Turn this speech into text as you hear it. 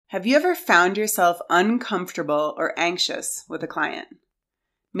Have you ever found yourself uncomfortable or anxious with a client?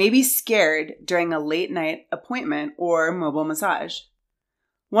 Maybe scared during a late night appointment or mobile massage?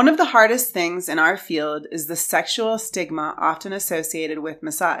 One of the hardest things in our field is the sexual stigma often associated with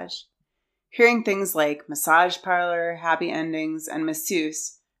massage. Hearing things like massage parlor, happy endings, and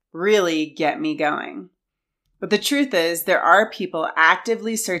masseuse really get me going. But the truth is, there are people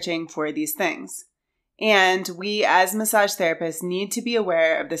actively searching for these things. And we as massage therapists need to be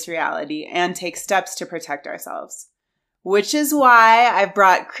aware of this reality and take steps to protect ourselves. Which is why I've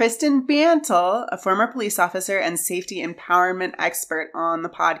brought Kristen Bantle, a former police officer and safety empowerment expert, on the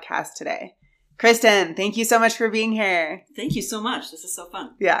podcast today. Kristen, thank you so much for being here. Thank you so much. This is so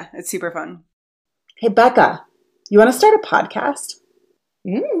fun. Yeah, it's super fun. Hey, Becca, you want to start a podcast?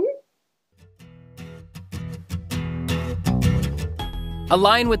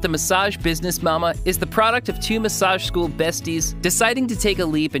 Align with the Massage Business Mama is the product of two massage school besties deciding to take a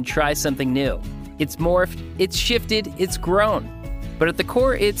leap and try something new. It's morphed, it's shifted, it's grown. But at the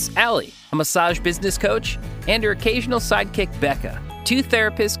core, it's Allie, a massage business coach, and her occasional sidekick, Becca, two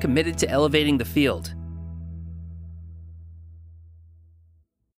therapists committed to elevating the field.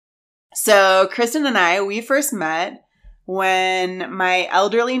 So Kristen and I, we first met when my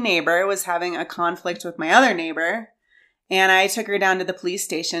elderly neighbor was having a conflict with my other neighbor. And I took her down to the police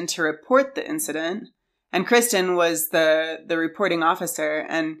station to report the incident. And Kristen was the reporting officer.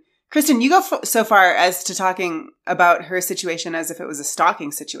 And Kristen, you go so far as to talking about her situation as if it was a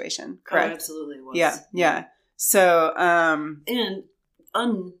stalking situation, correct? Oh, absolutely it was. Yeah. So, and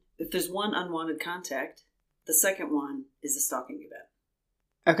if there's one unwanted contact, the second one is a stalking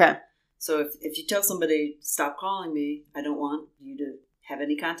event. Okay. So if you tell somebody, stop calling me, I don't want you to have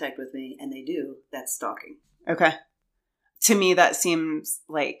any contact with me, and they do, that's stalking. Okay. To me, that seems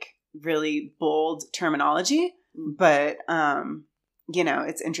like really bold terminology, but,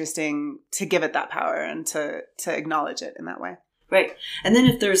 it's interesting to give it that power and to acknowledge it in that way. Right. And then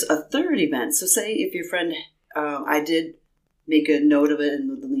if there's a third event, so say if your friend, I did make a note of it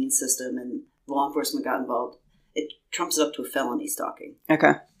in the lien system and law enforcement got involved, it trumps it up to a felony stalking.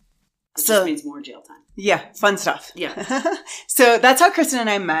 Okay. It just means more jail time. Yeah, fun stuff. Yeah. So that's how Kristen and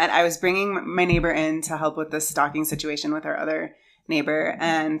I met. I was bringing my neighbor in to help with the stalking situation with our other neighbor.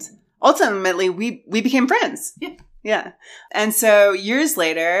 And ultimately, we became friends. Yeah. Yeah. And so years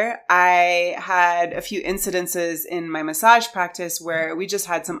later, I had a few incidences in my massage practice where we just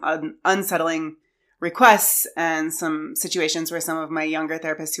had some unsettling requests and some situations where some of my younger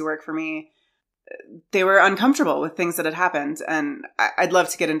therapists who work for me, they were uncomfortable with things that had happened. And I'd love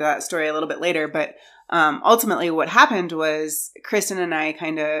to get into that story a little bit later. But ultimately what happened was Kristen and I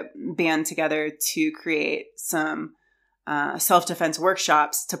kind of band together to create some self-defense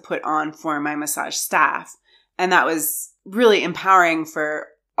workshops to put on for my massage staff. And that was really empowering for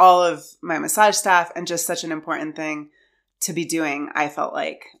all of my massage staff and just such an important thing to be doing, I felt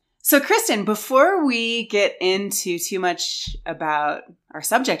like. So Kristen, before we get into too much about our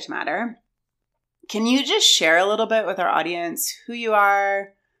subject matter, can you just share a little bit with our audience who you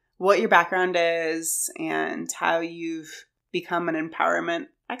are, what your background is, and how you've become an empowerment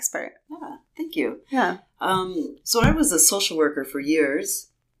expert? Yeah, thank you. Yeah. So I was a social worker for years,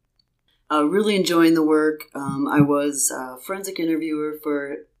 really enjoying the work. I was a forensic interviewer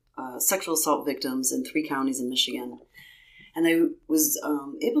for sexual assault victims in 3 counties in Michigan. And I was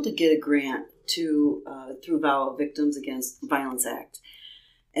able to get a grant through VAWA, Victims Against Violence Act.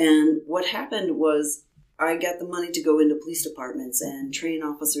 And what happened was I got the money to go into police departments and train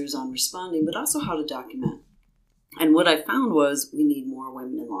officers on responding, but also how to document. And what I found was we need more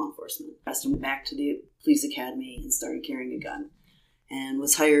women in law enforcement. I went back to the police academy and started carrying a gun and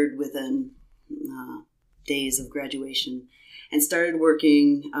was hired within days of graduation and started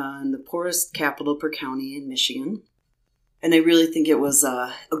working in the poorest capital per county in Michigan. And I really think it was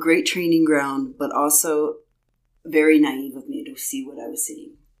a great training ground, but also very naive of me to see what I was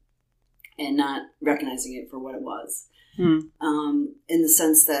seeing and not recognizing it for what it was. In the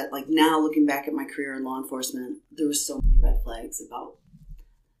sense that, like, now looking back at my career in law enforcement, there were so many red flags about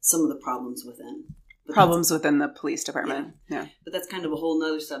some of the problems within. Within the police department. Yeah. But that's kind of a whole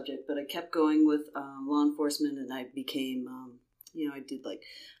nother subject. But I kept going with law enforcement, and I became, I did like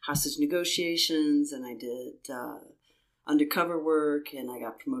hostage negotiations, and I did undercover work, and I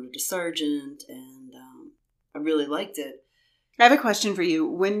got promoted to sergeant, and I really liked it. I have a question for you.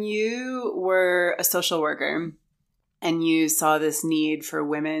 When you were a social worker and you saw this need for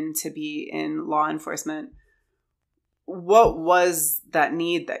women to be in law enforcement, what was that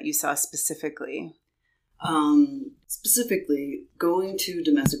need that you saw specifically? Specifically, going to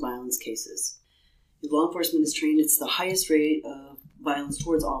domestic violence cases. Law enforcement is trained. It's the highest rate of violence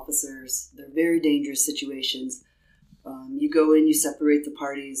towards officers. They're very dangerous situations. You go in, you separate the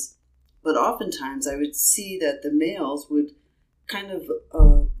parties. But oftentimes I would see that the males would kind of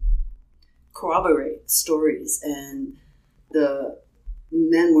corroborate stories, and the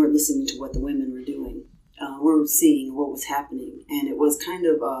men weren't listening to what the women were doing, weren't seeing what was happening. And it was kind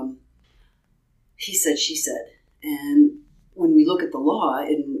of he said, she said. And when we look at the law,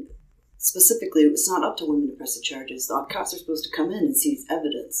 and specifically, it's not up to women to press the charges. The cops are supposed to come in and see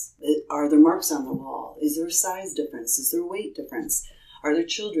evidence. Are there marks on the wall? Is there a size difference? Is there a weight difference? Are there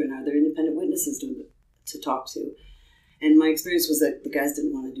children? Are there independent witnesses to talk to? And my experience was that the guys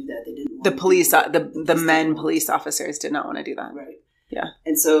didn't want to do that. They didn't want the men police officers did not want to do that. Right. Yeah.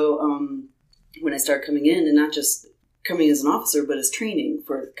 And so when I started coming in, and not just coming as an officer, but as training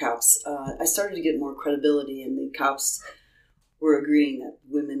for the cops, I started to get more credibility, and the cops were agreeing that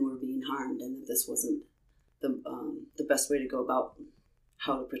women were being harmed, and that this wasn't the best way to go about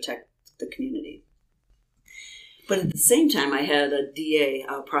how to protect the community. But at the same time, I had a DA,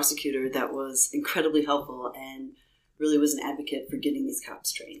 a prosecutor, that was incredibly helpful and really was an advocate for getting these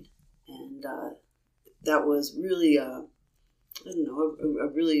cops trained. And that was really, a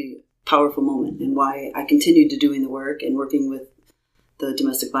really powerful moment, and why I continued to doing the work and working with the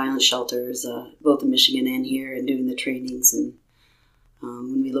domestic violence shelters, both in Michigan and here, and doing the trainings. And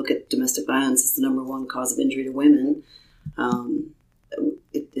when we look at domestic violence, it's the number one cause of injury to women.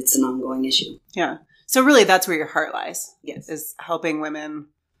 It's an ongoing issue. Yeah. So really, that's where your heart lies. Yes. Is helping women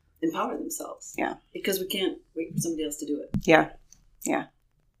empower themselves. Yeah. Because we can't wait for somebody else to do it. Yeah. Yeah.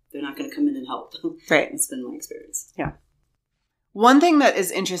 They're not going to come in and help. Right. It's been my experience. Yeah. One thing that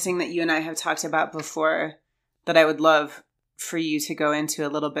is interesting that you and I have talked about before that I would love for you to go into a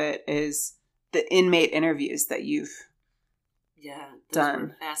little bit is the inmate interviews that you've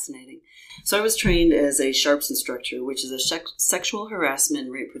done. Fascinating. So I was trained as a SHARPS instructor, which is a sexual harassment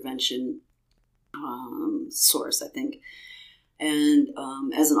and rape prevention source, I think. And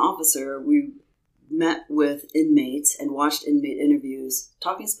as an officer, we met with inmates and watched inmate interviews,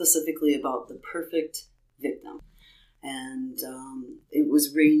 talking specifically about the perfect victim. And it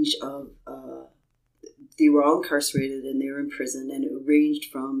was range of, they were all incarcerated and they were in prison, and it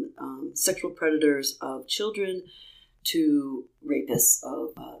ranged from sexual predators of children to rapists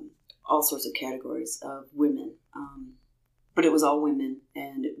of all sorts of categories of women. But it was all women,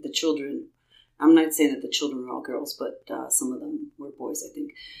 and the children, I'm not saying that the children were all girls, but some of them were boys, I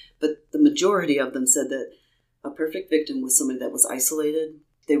think. But the majority of them said that a perfect victim was somebody that was isolated.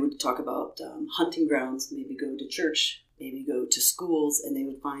 They would talk about hunting grounds, maybe go to church, maybe go to schools, and they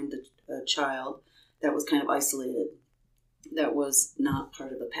would find a child that was kind of isolated, that was not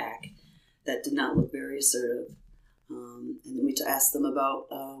part of a pack, that did not look very assertive. And then we asked them about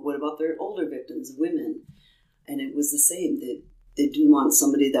what about their older victims, women? And it was the same. They didn't want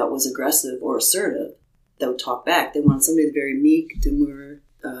somebody that was aggressive or assertive that would talk back. They wanted somebody very meek, demure,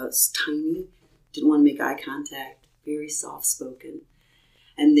 tiny, didn't want to make eye contact, very soft-spoken.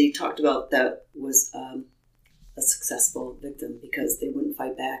 And they talked about that was a successful victim because they wouldn't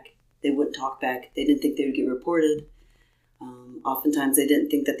fight back. They wouldn't talk back. They didn't think they would get reported. Oftentimes they didn't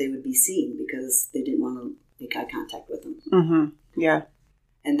think that they would be seen because they didn't want to make eye contact with them. Mm-hmm. Yeah.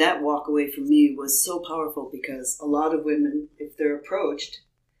 And that walk away from me was so powerful because a lot of women, if they're approached,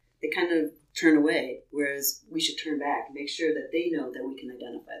 they kind of turn away, whereas we should turn back and make sure that they know that we can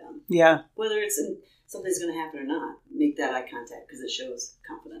identify them. Yeah. Whether it's something's going to happen or not, make that eye contact because it shows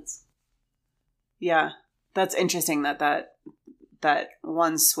confidence. Yeah. That's interesting that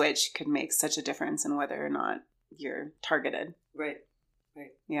one switch could make such a difference in whether or not you're targeted. Right.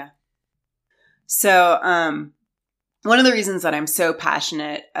 Yeah. So, one of the reasons that I'm so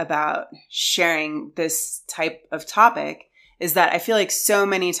passionate about sharing this type of topic is that I feel like so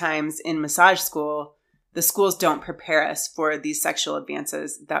many times in massage school, the schools don't prepare us for these sexual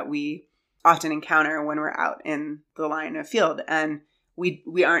advances that we often encounter when we're out in the line of field. And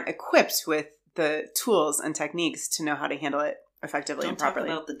we aren't equipped with the tools and techniques to know how to handle it effectively and properly.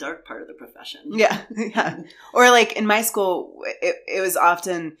 Don't talk about the dark part of the profession. Yeah. Yeah. Or like in my school, it was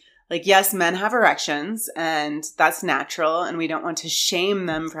often like, yes, men have erections and that's natural. And we don't want to shame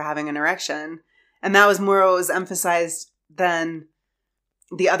them for having an erection. And that was more what was emphasized than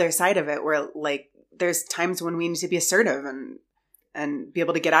the other side of it, where like there's times when we need to be assertive and be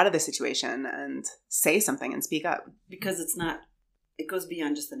able to get out of the situation and say something and speak up. Because it goes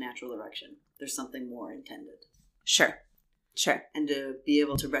beyond just the natural erection. There's something more intended. Sure. And to be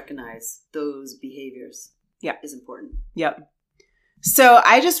able to recognize those behaviors is important. Yep. So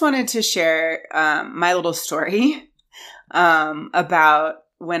I just wanted to share my little story about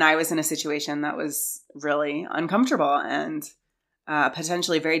when I was in a situation that was really uncomfortable. And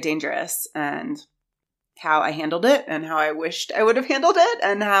potentially very dangerous, and how I handled it and how I wished I would have handled it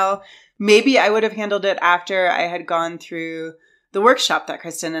and how maybe I would have handled it after I had gone through the workshop that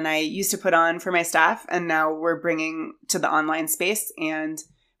Kristen and I used to put on for my staff, and now we're bringing to the online space and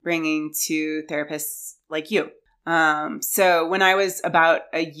bringing to therapists like you. So when I was about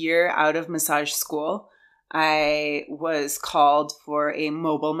a year out of massage school, I was called for a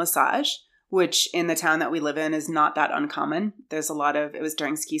mobile massage, which in the town that we live in is not that uncommon. It was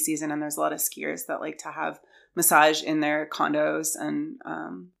during ski season, and there's a lot of skiers that like to have massage in their condos and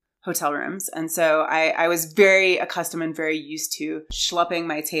hotel rooms. And so I was very accustomed and very used to schlepping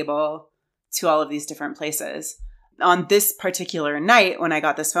my table to all of these different places. On this particular night, when I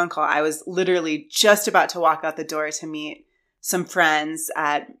got this phone call, I was literally just about to walk out the door to meet some friends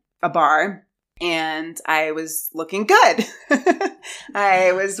at a bar, and I was looking good.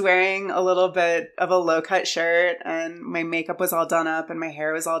 I was wearing a little bit of a low-cut shirt, and my makeup was all done up, and my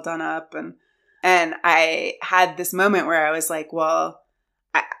hair was all done up. And I had this moment where I was like, well,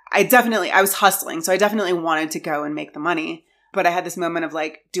 I was hustling, so I definitely wanted to go and make the money. But I had this moment of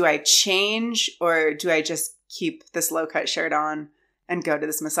like, do I change or do I just keep this low-cut shirt on and go to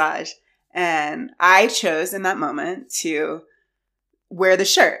this massage? And I chose in that moment to wear the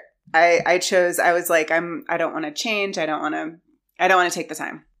shirt. I was like, I don't want to change. I don't want to take the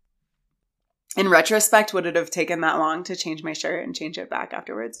time. In retrospect, would it have taken that long to change my shirt and change it back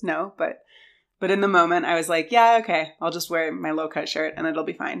afterwards? No, but in the moment I was like, yeah, okay, I'll just wear my low-cut shirt and it'll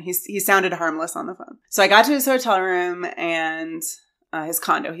be fine. He sounded harmless on the phone. So I got to his hotel room and his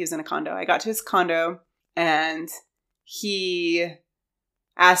condo. He was in a condo. I got to his condo and he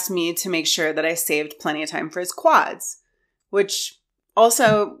asked me to make sure that I saved plenty of time for his quads, which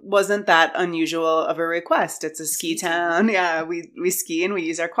also wasn't that unusual of a request. It's a ski town. Yeah, we ski and we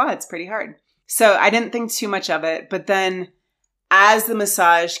use our quads pretty hard. So I didn't think too much of it. But then as the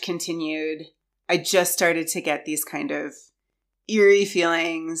massage continued, I just started to get these kind of eerie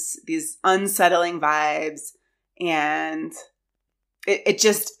feelings, these unsettling vibes. And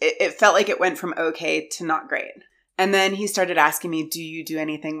it felt like it went from okay to not great. And then he started asking me, do you do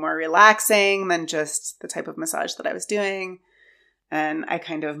anything more relaxing than just the type of massage that I was doing? And I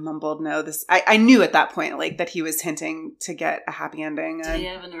kind of mumbled, no, I knew at that point, like, that he was hinting to get a happy ending. Did he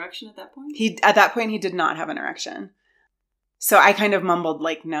have an erection at that point? At that point, he did not have an erection. So I kind of mumbled,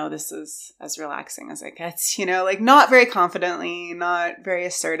 like, no, this is as relaxing as it gets, like not very confidently, not very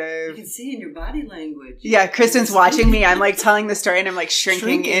assertive. You can see in your body language. Yeah, Kristen's watching me. I'm like telling the story and I'm like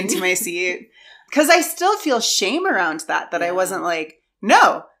shrinking into my seat. Because I still feel shame around that I wasn't like,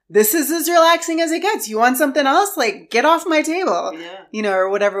 no, this is as relaxing as it gets. You want something else? Like, get off my table, or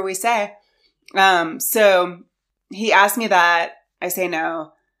whatever we say. So he asked me that. I say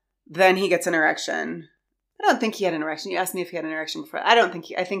no. Then he gets an erection. I don't think he had an erection. You asked me if he had an erection before. I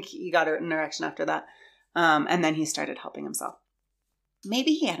think he got an erection after that. And then he started helping himself.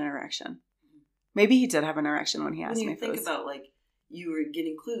 Maybe he had an erection. Maybe he did have an erection when he asked me if it was. When you think about, like, you were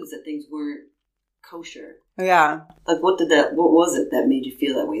getting clues that things weren't kosher. Yeah. Like, what was it that made you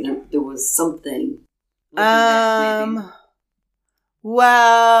feel that way? There was something.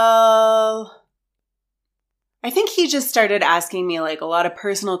 Well, I think he just started asking me like a lot of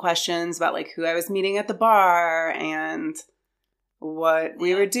personal questions about like who I was meeting at the bar and what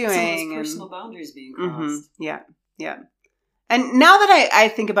we were doing. Some of those personal boundaries being crossed. Mm-hmm. Yeah. And now that I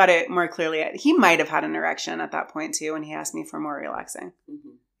think about it more clearly, he might have had an erection at that point too when he asked me for more relaxing.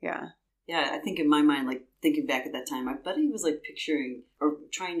 Mm-hmm. Yeah. Yeah, I think in my mind, like thinking back at that time, I bet he was like picturing or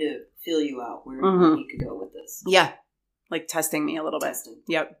trying to feel you out where he could go with this. Yeah. Like testing me a little bit.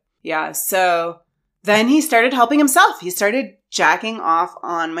 Yep. Yeah. So then he started helping himself. He started jacking off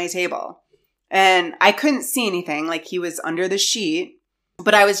on my table. And I couldn't see anything. Like he was under the sheet.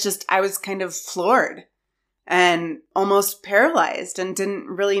 But I was kind of floored and almost paralyzed and didn't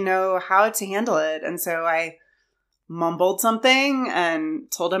really know how to handle it. And so I mumbled something and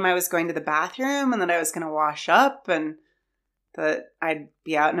told him I was going to the bathroom and that I was going to wash up and that I'd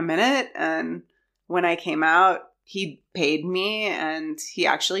be out in a minute. And when I came out, he paid me and he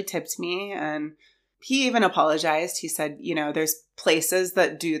actually tipped me and he even apologized. He said, there's places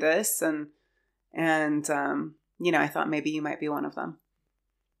that do this and I thought maybe you might be one of them.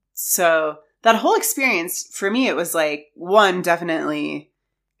 So that whole experience for me, it was like one, definitely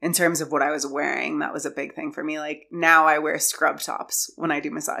in terms of what I was wearing, that was a big thing for me. Like now I wear scrub tops when I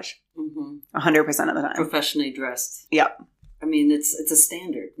do massage 100% of the time. Professionally dressed. Yep. I mean, it's a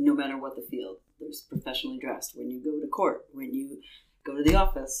standard no matter what the field. There's professionally dressed when you go to court, when you go to the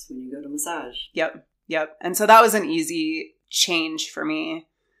office, when you go to massage. Yep. And so that was an easy change for me.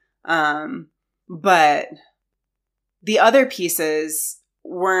 But the other pieces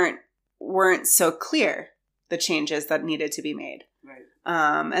weren't so clear, the changes that needed to be made. Right.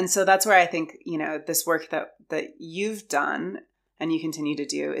 And so that's where I think, this work that you've done and you continue to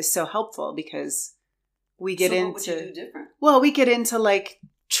do is so helpful, because we get into, what would you do different? Well, we get into like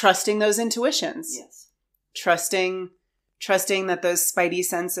trusting those intuitions. Yes. Trusting that those spidey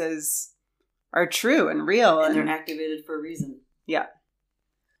senses are true and real. And they're activated for a reason. Yeah.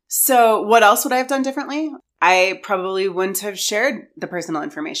 So what else would I have done differently? I probably wouldn't have shared the personal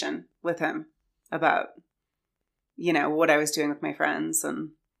information with him about, what I was doing with my friends. And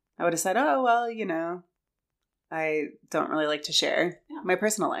I would have said, oh, well, I don't really like to share my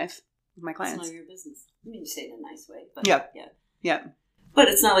personal life with my clients. It's none of your business. I mean, you say it in a nice way. But Yeah. But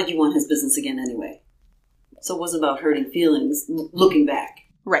it's not like you want his business again anyway. So it wasn't about hurting feelings, looking back.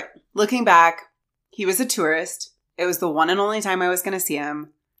 Right. Looking back, he was a tourist. It was the one and only time I was going to see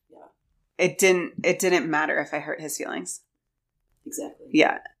him. Yeah. It didn't matter if I hurt his feelings. Exactly.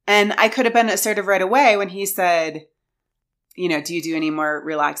 Yeah. And I could have been assertive right away when he said, do you do any more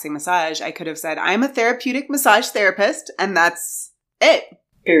relaxing massage? I could have said, I'm a therapeutic massage therapist, and that's it.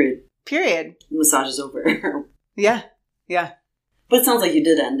 Period. Massage is over. Yeah. Yeah. But it sounds like you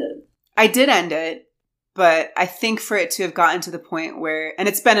did end it. I did end it, but I think for it to have gotten to the point where, and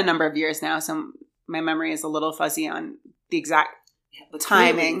it's been a number of years now, so my memory is a little fuzzy on the exact but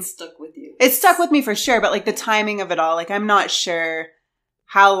timing. It stuck with you. It stuck with me for sure, but like the timing of it all, like I'm not sure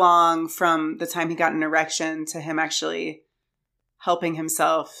how long from the time he got an erection to him actually helping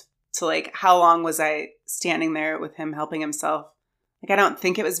himself to like how long was I standing there with him helping himself. Like I don't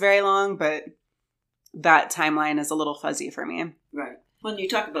think it was very long, but that timeline is a little fuzzy for me. Right. When you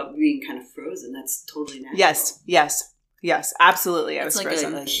talk about being kind of frozen, that's totally natural. Yes, absolutely. I was like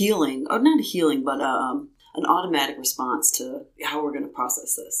frozen. a healing, or not a healing, but an automatic response to how we're going to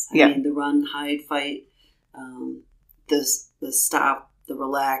process this. I mean, the run, hide, fight, the stop, the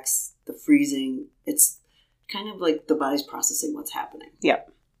relax, the freezing. It's kind of like the body's processing what's happening.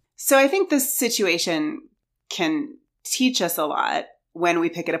 Yep. So I think this situation can teach us a lot when we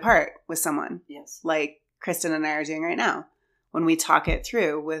pick it apart with someone. Yes. Like Kristen and I are doing right now. When we talk it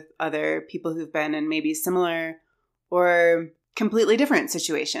through with other people who've been in maybe similar or completely different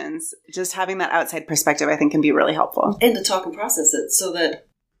situations, just having that outside perspective, I think, can be really helpful. And to talk and process it so that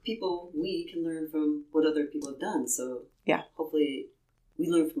we can learn from what other people have done. So hopefully we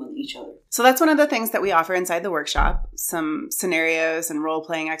learn from each other. So that's one of the things that we offer inside the workshop, some scenarios and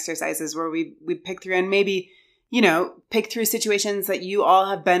role-playing exercises where we pick through and maybe, pick through situations that you all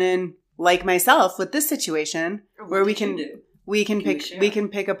have been in, like myself with this situation, where we can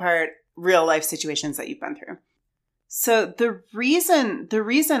pick apart real life situations that you've been through. So the reason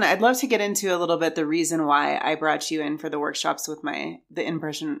I'd love to get into a little bit the reason why I brought you in for the workshops with the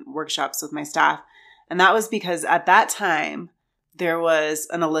in-person workshops with my staff. And that was because at that time there was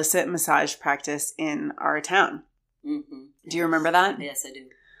an illicit massage practice in our town. Mm-hmm. Do you remember that? Yes, I do.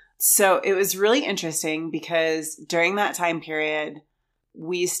 So it was really interesting because during that time period,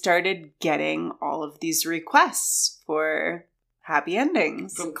 we started getting all of these requests for happy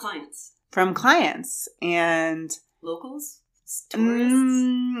endings. From clients. And locals?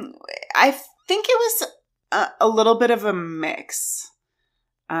 Tourists? I think it was a little bit of a mix.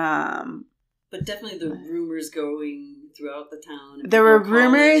 But definitely the rumors going throughout the town. There were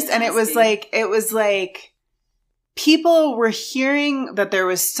rumors, and it was like people were hearing that there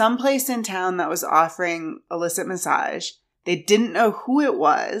was some place in town that was offering illicit massage. They didn't know who it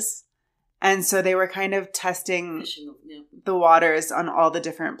was. And so they were kind of testing the waters on all the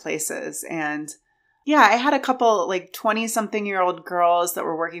different places. And I had a couple like 20-something-year-old girls that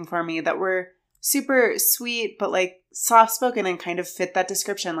were working for me that were super sweet, but like soft-spoken and kind of fit that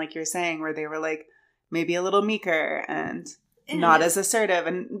description, like you're saying, where they were like maybe a little meeker and not as assertive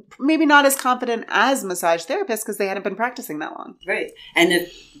and maybe not as confident as massage therapists because they hadn't been practicing that long. Right. And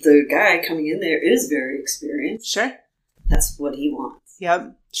if the guy coming in there is very experienced, sure, that's what he wants.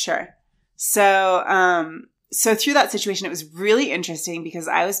 Yep, sure. So, so through that situation, it was really interesting because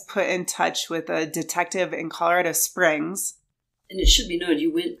I was put in touch with a detective in Colorado Springs. And it should be noted,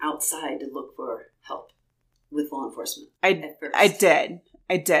 you went outside to look for help with law enforcement. I did.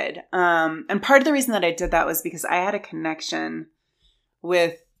 And part of the reason that I did that was because I had a connection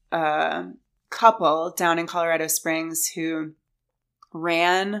with a couple down in Colorado Springs who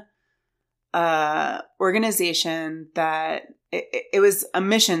ran a organization that it was a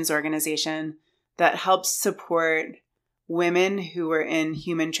missions organization that helps support women who were in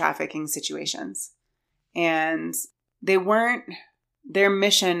human trafficking situations. And their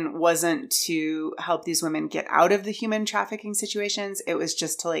mission wasn't to help these women get out of the human trafficking situations. It was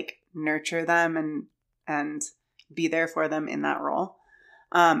just to like nurture them and be there for them in that role.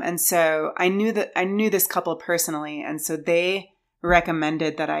 And so I knew this couple personally. And so they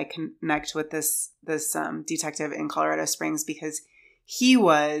recommended that I connect with this detective in Colorado Springs because he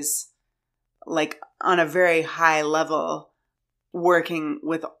was like on a very high level working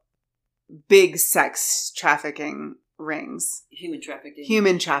with big sex trafficking rings. Human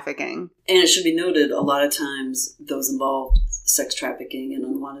trafficking. And it should be noted, a lot of times those involved sex trafficking and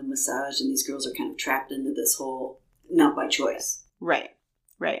unwanted massage, and these girls are kind of trapped into this whole, not by choice. Right.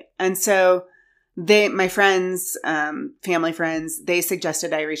 And so my friends, family friends, they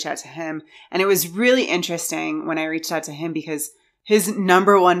suggested I reach out to him. And it was really interesting when I reached out to him because his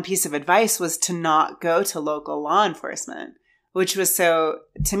number one piece of advice was to not go to local law enforcement, which was so,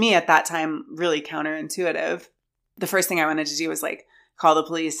 to me at that time, really counterintuitive. The first thing I wanted to do was like call the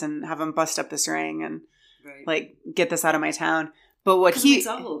police and have them bust up this ring and like get this out of my town. But what it makes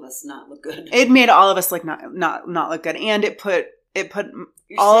all of us not look good. It made all of us like not look good, and it put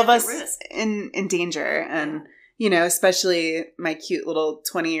all of us in danger. And you know, especially my cute little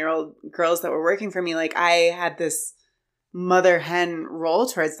 20-year-old girls that were working for me. Like I had this mother hen roll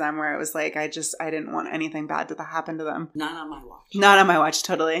towards them where it was like I didn't want anything bad to happen to them. Not on my watch.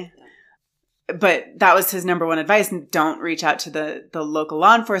 Totally. Yeah. But that was his number one advice. Don't reach out to the local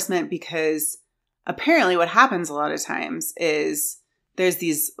law enforcement because apparently what happens a lot of times is there's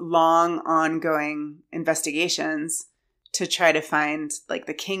these long ongoing investigations to try to find like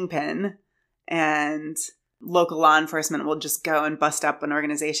the kingpin, and local law enforcement will just go and bust up an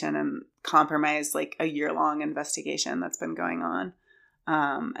organization and compromise like a year-long investigation that's been going on.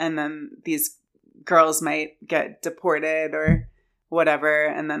 And then these girls might get deported or whatever,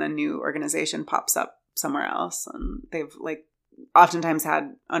 and then a new organization pops up somewhere else. And they've like oftentimes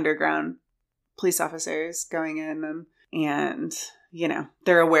had underground police officers going in and you know,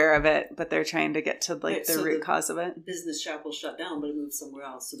 they're aware of it, but they're trying to get to like the root cause of it. Business shop will shut down, but it moves somewhere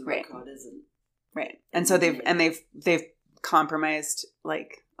else, so the root cause isn't. Right. And so they've compromised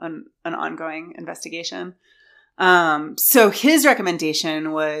like an ongoing investigation. So his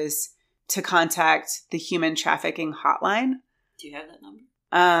recommendation was to contact the human trafficking hotline. Do you have that number?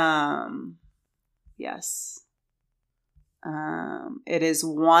 Yes. It is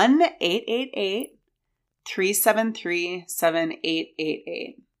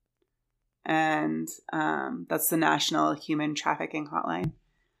 1-888-373-7888. And that's the National Human Trafficking Hotline.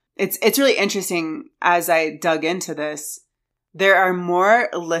 It's really interesting as I dug into this. There are more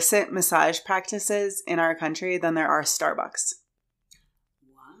illicit massage practices in our country than there are Starbucks.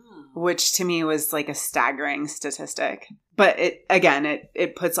 Wow. Which to me was like a staggering statistic. But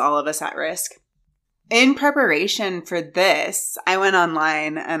it puts all of us at risk. In preparation for this, I went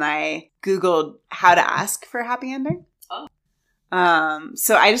online and I Googled how to ask for a happy ending. Oh.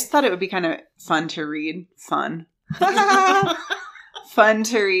 So I just thought it would be kind of fun to read. Fun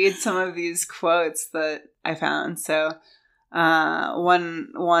to read some of these quotes that I found. So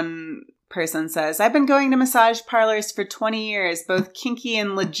one person says, "I've been going to massage parlors for 20 years, both kinky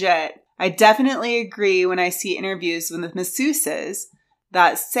and legit. I definitely agree when I see interviews with masseuses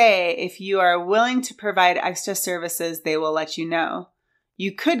that say if you are willing to provide extra services, they will let you know.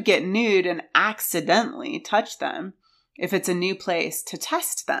 You could get nude and accidentally touch them if it's a new place to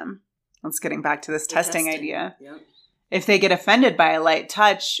test them." Let's getting back to this testing idea. Yep. "If they get offended by a light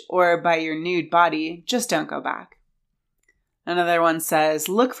touch or by your nude body, just don't go back." Another one says,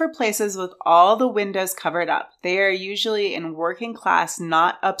 "Look for places with all the windows covered up. They are usually in working class,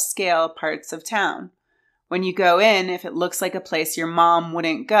 not upscale parts of town. When you go in, if it looks like a place your mom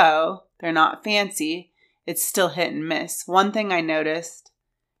wouldn't go, they're not fancy, it's still hit and miss. One thing I noticed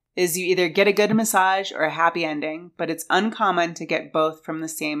is you either get a good massage or a happy ending, but it's uncommon to get both from the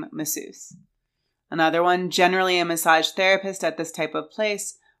same masseuse." Another one, "Generally a massage therapist at this type of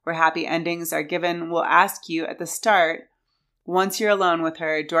place where happy endings are given will ask you at the start, once you're alone with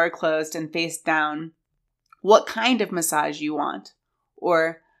her, door closed and face down, what kind of massage you want,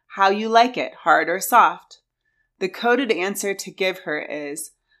 or how you like it, hard or soft. The coded answer to give her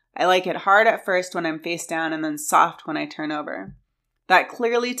is, I like it hard at first when I'm face down and then soft when I turn over. That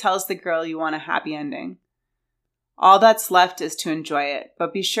clearly tells the girl you want a happy ending. All that's left is to enjoy it,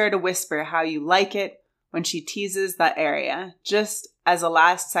 but be sure to whisper how you like it when she teases that area, just as a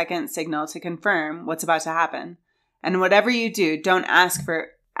last second signal to confirm what's about to happen. And whatever you do, don't ask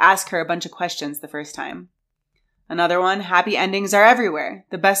her a bunch of questions the first time." Another one, "Happy endings are everywhere.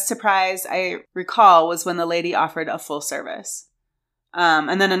 The best surprise I recall was when the lady offered a full service."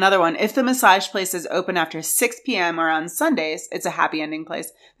 And then another one, "If the massage place is open after 6 p.m. or on Sundays, it's a happy ending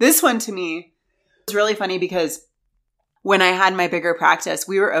place." This one to me was really funny because when I had my bigger practice,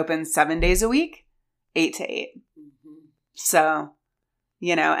 we were open 7 days a week, 8 to 8. So,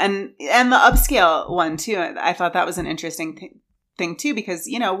 and the upscale one too. I thought that was an interesting thing too, because,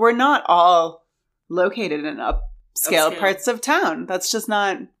 we're not all located in upscale parts of town. That's just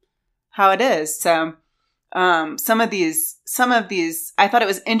not how it is. So, some of these, I thought it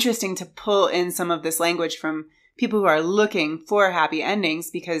was interesting to pull in some of this language from people who are looking for happy endings,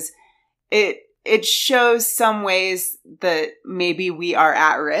 because it shows some ways that maybe we are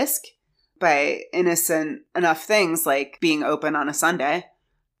at risk by innocent enough things like being open on a Sunday,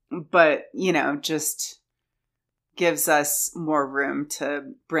 but, just gives us more room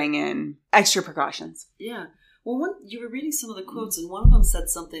to bring in extra precautions. Yeah. Well, you were reading some of the quotes, and one of them said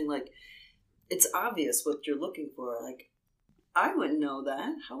something like, it's obvious what you're looking for. Like, I wouldn't know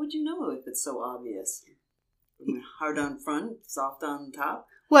that. How would you know if it's so obvious? Hard on front, soft on top?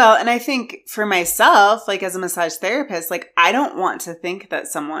 Well, and I think for myself, like as a massage therapist, like I don't want to think that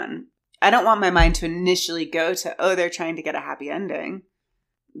I don't want my mind to initially go to, oh, they're trying to get a happy ending.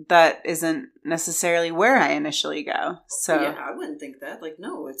 That isn't necessarily where I initially go. So yeah, I wouldn't think that. Like,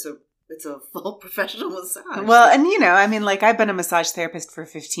 no, it's a full professional massage. Well, and like I've been a massage therapist for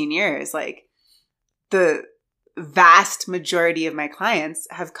 15 years. Like the vast majority of my clients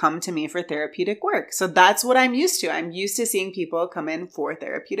have come to me for therapeutic work. So that's what I'm used to. I'm used to seeing people come in for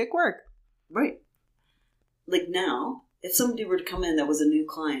therapeutic work. Right. Like now, if somebody were to come in that was a new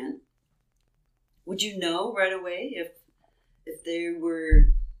client, would you know right away if they were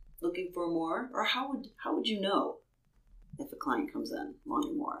looking for more? Or how would you know if a client comes in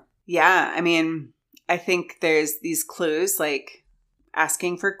wanting more? Yeah, I mean, I think there's these clues like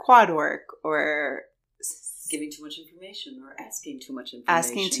asking for quad work or giving too much information or asking too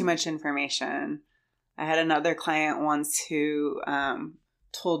much information. I had another client once who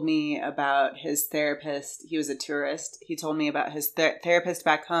told me about his therapist. He was a tourist. He told me about his therapist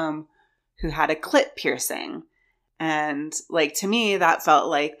back home who had a clit piercing. And like, to me, that felt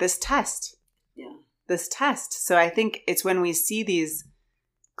like this test. Yeah. This test. So I think it's when we see these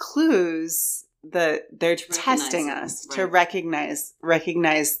clues that they're testing us, right, to recognize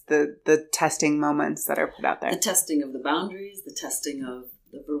the testing moments that are put out there. The testing of the boundaries, the testing of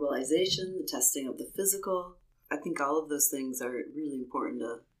the verbalization, the testing of the physical. I think all of those things are really important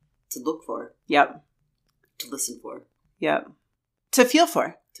to look for. Yep. To listen for. Yep. To feel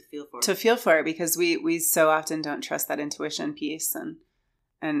for. To feel for. Because we so often don't trust that intuition piece,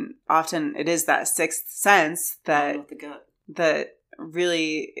 and often it is that sixth sense that the gut. that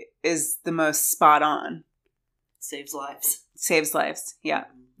really is the most spot on. Saves lives. Yeah.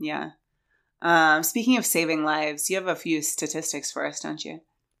 Yeah. Speaking of saving lives, you have a few statistics for us, don't you?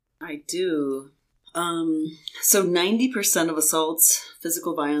 I do. So 90% of assaults,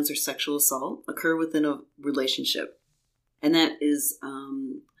 physical violence or sexual assault, occur within a relationship. And that is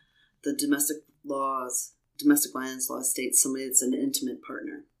the domestic violence law states somebody that's an intimate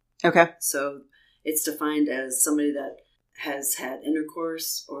partner. Okay. So it's defined as somebody that has had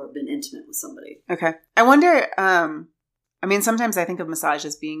intercourse or been intimate with somebody. Okay. I wonder, sometimes I think of massage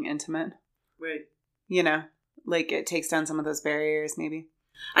as being intimate. Right. Like it takes down some of those barriers maybe.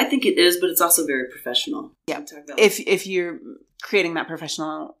 I think it is, but it's also very professional. Yeah. If you're creating that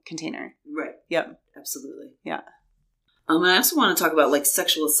professional container. Right. Yep. Absolutely. Yeah. And I also want to talk about like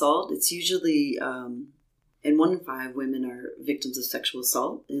sexual assault. It's usually, and 1 in 5 women are victims of sexual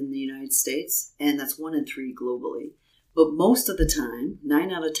assault in the United States, and that's 1 in 3 globally. But most of the time,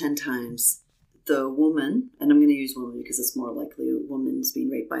 9 out of 10 times, the woman, and I'm going to use woman because it's more likely a woman's being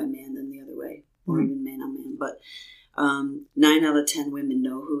raped by a man than the other way, or even man on man. But 9 out of 10 women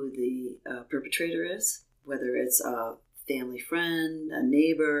know who the perpetrator is, whether it's a family friend, a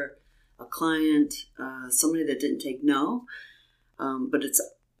neighbor, a client, somebody that didn't take no, but it's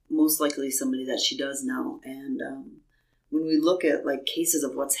most likely somebody that she does know. And when we look at like cases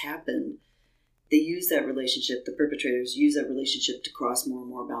of what's happened, they use that relationship, the perpetrators use that relationship to cross more and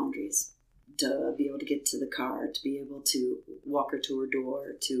more boundaries, to be able to get to the car, to be able to walk her to her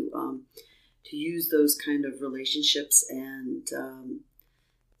door, to use those kind of relationships and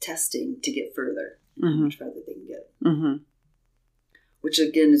testing to get further, how much further they can get. Mm-hmm. Which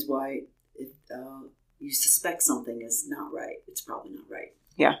again is why if you suspect something is not right, it's probably not right.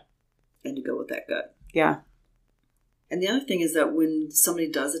 Yeah. And to go with that gut. Yeah. And the other thing is that when somebody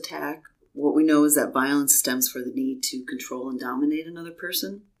does attack, what we know is that violence stems from the need to control and dominate another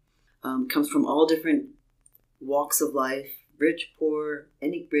person. Comes from all different walks of life, rich, poor,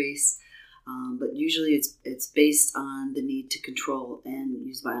 any race. But usually it's based on the need to control and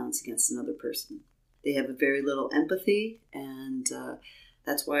use violence against another person. They have a very little empathy, and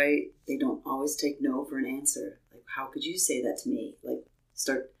that's why they don't always take no for an answer. Like, how could you say that to me? Like,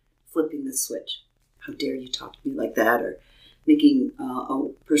 start flipping the switch. how dare you talk to me like that, or making a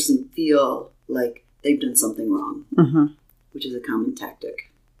person feel like they've done something wrong, which is a common tactic.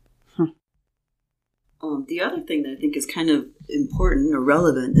 The other thing that I think is kind of important or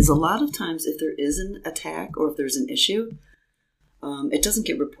relevant is a lot of times if there is an attack or if there's an issue, it doesn't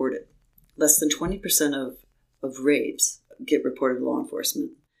get reported. Less than 20% of rapes get reported to law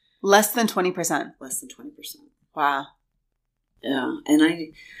enforcement. Less than 20%? Less than 20%. Wow. Yeah, and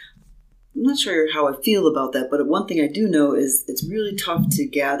I'm not sure how I feel about that, but one thing I do know is it's really tough to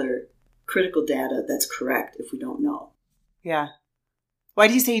gather critical data that's correct if we don't know. Yeah. Why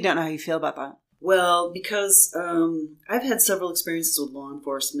do you say you don't know how you feel about that? Well, because I've had several experiences with law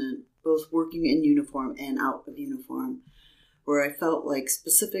enforcement, both working in uniform and out of uniform, where I felt like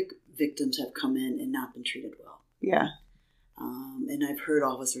specific victims have come in and not been treated well. Yeah. And I've heard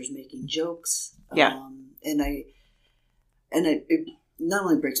officers making jokes. Yeah. And it not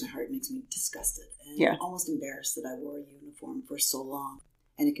only breaks my heart, it makes me disgusted and almost embarrassed that I wore a uniform for so long,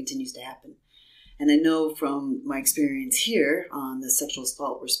 and it continues to happen. And I know from my experience here on the sexual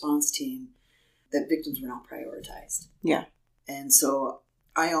assault response team that victims were not prioritized. Yeah. And so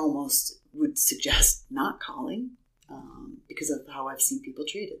I almost would suggest not calling because of how I've seen people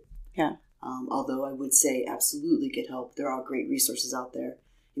treated. Yeah. Although I would say absolutely get help. There are great resources out there,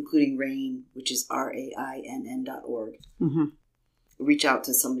 including RAINN, which is RAINN.org. Mm-hmm. Reach out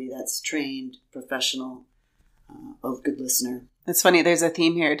to somebody that's trained, professional, a good listener. It's funny. There's a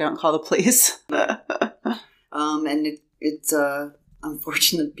theme here. Don't call the police. And it's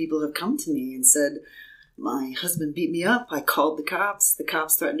unfortunate people have come to me and said, my husband beat me up. I called the cops. The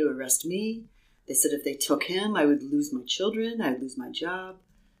cops threatened to arrest me. They said if they took him, I would lose my children. I would lose my job.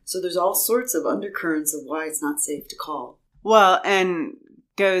 So there's all sorts of undercurrents of why it's not safe to call. Well, and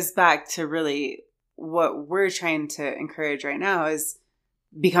goes back to really what we're trying to encourage right now is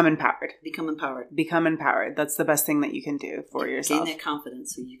become empowered. Become empowered. Become empowered. That's the best thing that you can do for yourself. Gain that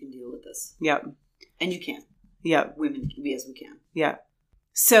confidence so you can deal with this. Yep. And you can. Yep. Women, we can. Yeah.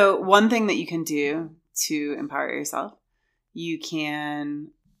 So one thing that you can do to empower yourself, you can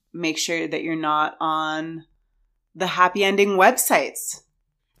make sure that you're not on the happy ending websites.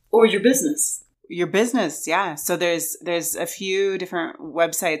 Or your business. Your business, yeah. So there's a few different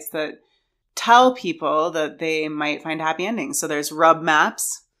websites that tell people that they might find happy endings. So there's Rub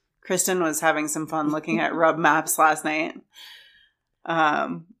Maps. Kristen was having some fun looking at Rub Maps last night.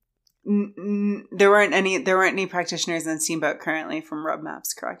 There weren't any practitioners in Steamboat currently from Rub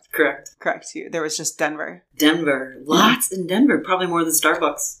Maps, correct? Correct. There was just Denver. Lots in Denver. Probably more than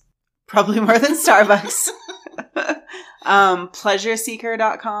Starbucks.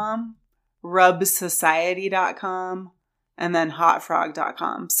 Pleasureseeker.com, rubsociety.com, and then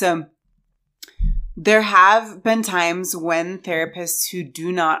hotfrog.com. So there have been times when therapists who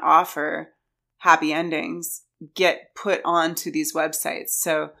do not offer happy endings get put onto these websites.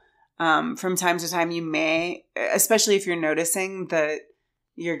 So from time to time, you may, especially if you're noticing that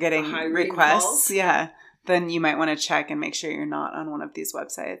you're getting requests, then you might want to check and make sure you're not on one of these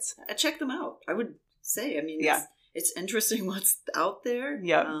websites. Check them out. I would say, it's interesting what's out there.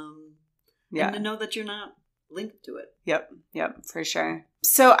 Yep. And to know that you're not linked to it. Yep, for sure.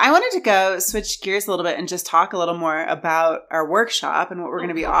 So I wanted to switch gears a little bit and just talk a little more about our workshop and what we're going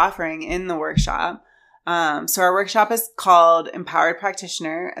to be offering in the workshop. So our workshop is called Empowered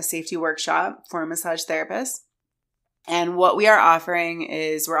Practitioner, a safety workshop for massage therapists. And what we are offering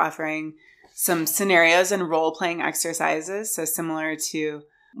is we're offering some scenarios and role-playing exercises. So similar to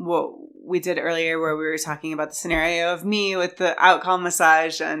what we did earlier where we were talking about the scenario of me with the out-call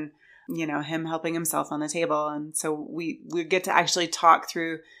massage and, him helping himself on the table. And so we get to actually talk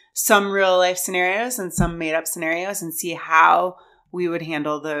through some real-life scenarios and some made-up scenarios and see how we would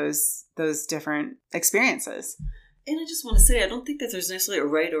handle those different experiences. And I just want to say, I don't think that there's necessarily a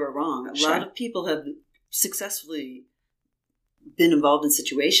right or a wrong. A lot of people have successfully been involved in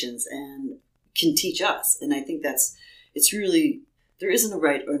situations and can teach us. And I think it's really, there isn't a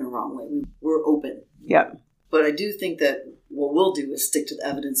right or a wrong way. We're open. Yep. But I do think that what we'll do is stick to the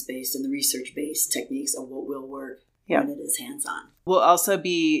evidence-based and the research-based techniques of what will work when it is hands-on. We'll also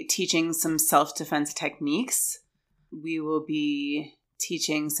be teaching some self-defense techniques. We will be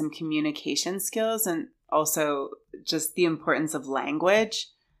teaching some communication skills and also just the importance of language.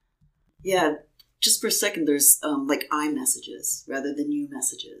 Yeah, just for a second, there's like I messages rather than you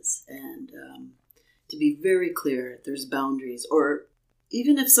messages. And to be very clear, there's boundaries. Or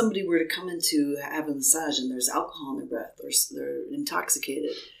even if somebody were to come in to have a massage and there's alcohol in their breath or they're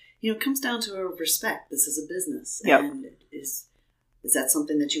intoxicated, it comes down to a respect. This is a business. Yep. And is that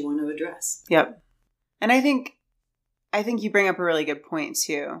something that you want to address? Yep. And I think you bring up a really good point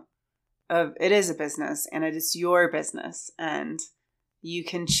too it is a business, and it is your business, and you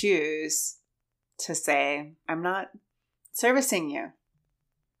can choose to say, I'm not servicing you.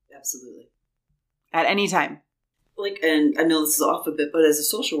 Absolutely. At any time. And I know this is off a bit, but as a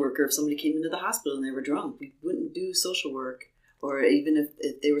social worker, if somebody came into the hospital and they were drunk, we wouldn't do social work. Or even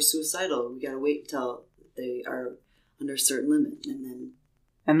if they were suicidal, we got to wait until they are under a certain limit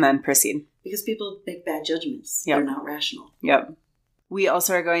and then proceed. Because people make bad judgments. Yep. They're not rational. Yep. We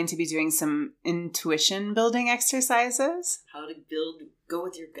also are going to be doing some intuition building exercises. How to go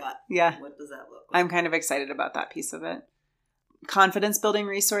with your gut. Yeah. What does that look like? I'm kind of excited about that piece of it. Confidence building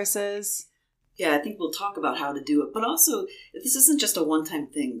resources. Yeah, I think we'll talk about how to do it. But also, this isn't just a one-time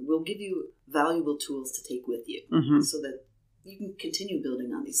thing. We'll give you valuable tools to take with you so that you can continue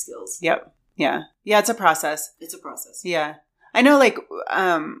building on these skills. Yep. Yeah. Yeah, it's a process. It's a process. Yeah. I know,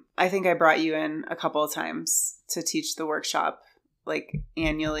 I think I brought you in a couple of times to teach the workshop,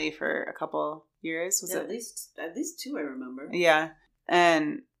 annually for a couple years. Was it? At least 2, I remember. Yeah.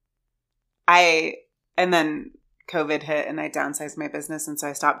 And then COVID hit and I downsized my business, and so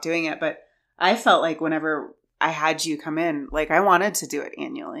I stopped doing it. But I felt like whenever I had you come in, I wanted to do it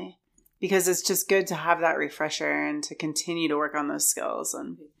annually because it's just good to have that refresher and to continue to work on those skills.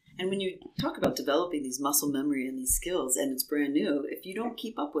 And when you talk about developing these muscle memory and these skills, and it's brand new, if you don't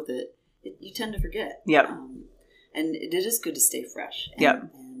keep up with it, you tend to forget. Yep. And it is good to stay fresh. And, yep.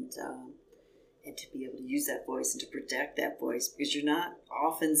 And to be able to use that voice and to protect that voice, because you're not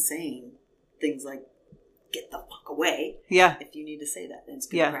often saying things like, get the fuck away. Yeah. If you need to say that, then it's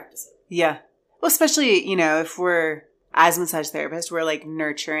good to practice it. Yeah. Well, especially, if we're, as massage therapists, we're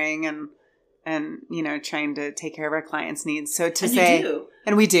nurturing and trying to take care of our clients' needs. So to say,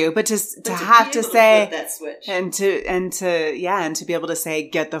 and we do, but to have to say, flip that switch. and to be able to say,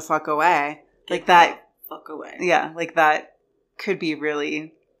 get the fuck away. Get the fuck away. Yeah. That could be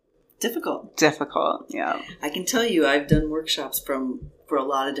really difficult. Yeah. I can tell you, I've done workshops for a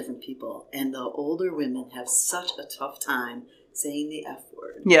lot of different people, and the older women have such a tough time saying the F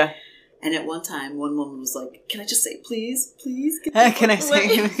word. Yeah. And at one time, one woman was like, "Can I just say please, please? Can I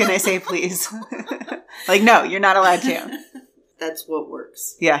say please?" No, you're not allowed to. That's what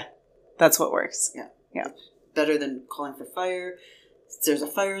works. Yeah, that's what works. Yeah, yeah. Better than calling for fire. If there's a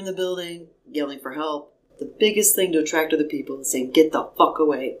fire in the building, yelling for help. The biggest thing to attract other people is saying, "Get the fuck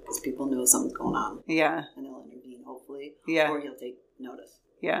away," because people know something's going on. Yeah, and they'll intervene, hopefully. Yeah, or he'll take notice.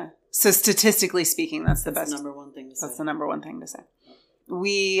 Yeah. So statistically speaking, that's the number one thing to say. That's the number one thing to say.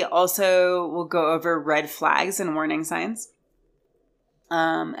 We also will go over red flags and warning signs.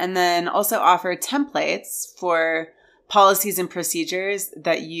 And then also offer templates for policies and procedures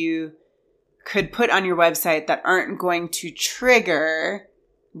that you could put on your website that aren't going to trigger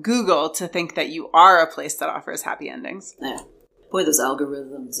Google to think that you are a place that offers happy endings. Yeah. Boy, those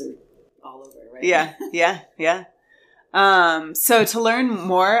algorithms are all over, right? Yeah. So to learn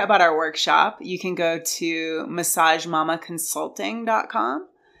more about our workshop, you can go to massagemamaconsulting.com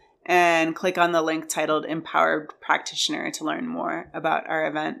and click on the link titled Empowered Practitioner to learn more about our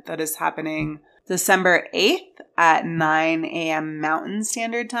event that is happening December 8th at 9 a.m. Mountain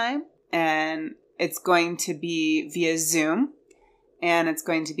Standard Time. And it's going to be via Zoom, and it's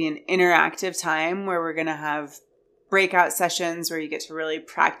going to be an interactive time where we're going to have breakout sessions where you get to really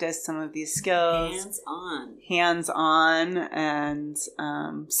practice some of these skills. Hands-on, and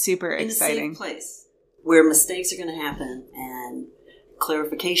super exciting. In a safe place where mistakes are going to happen and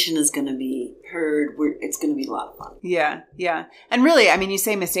clarification is going to be heard. It's going to be a lot of fun. Yeah. And really, you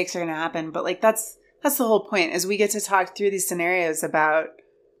say mistakes are going to happen, but that's the whole point, is we get to talk through these scenarios about,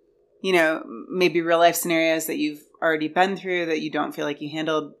 maybe real life scenarios that you've already been through that you don't feel like you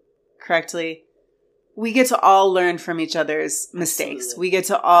handled correctly. We get to all learn from each other's mistakes. Absolutely. We get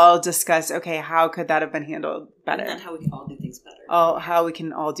to all discuss, okay, how could that have been handled better? And how we can all do things better. How we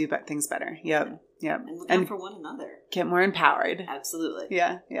can all do things better. Yep. And look out for one another. Get more empowered. Absolutely.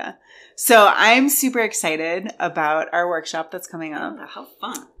 Yeah. So I'm super excited about our workshop that's coming up. Yeah, how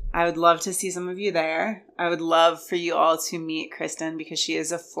fun. I would love to see some of you there. I would love for you all to meet Kristen because she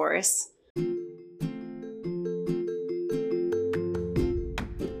is a force.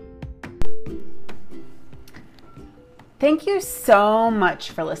 Thank you so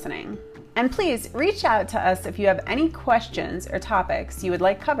much for listening. And please reach out to us if you have any questions or topics you would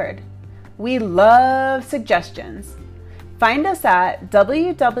like covered. We love suggestions. Find us at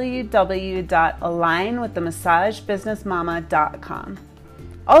www.alignwiththemassagebusinessmama.com.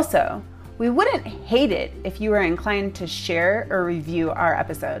 Also, we wouldn't hate it if you were inclined to share or review our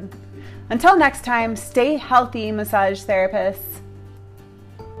episode. Until next time, stay healthy, massage therapists.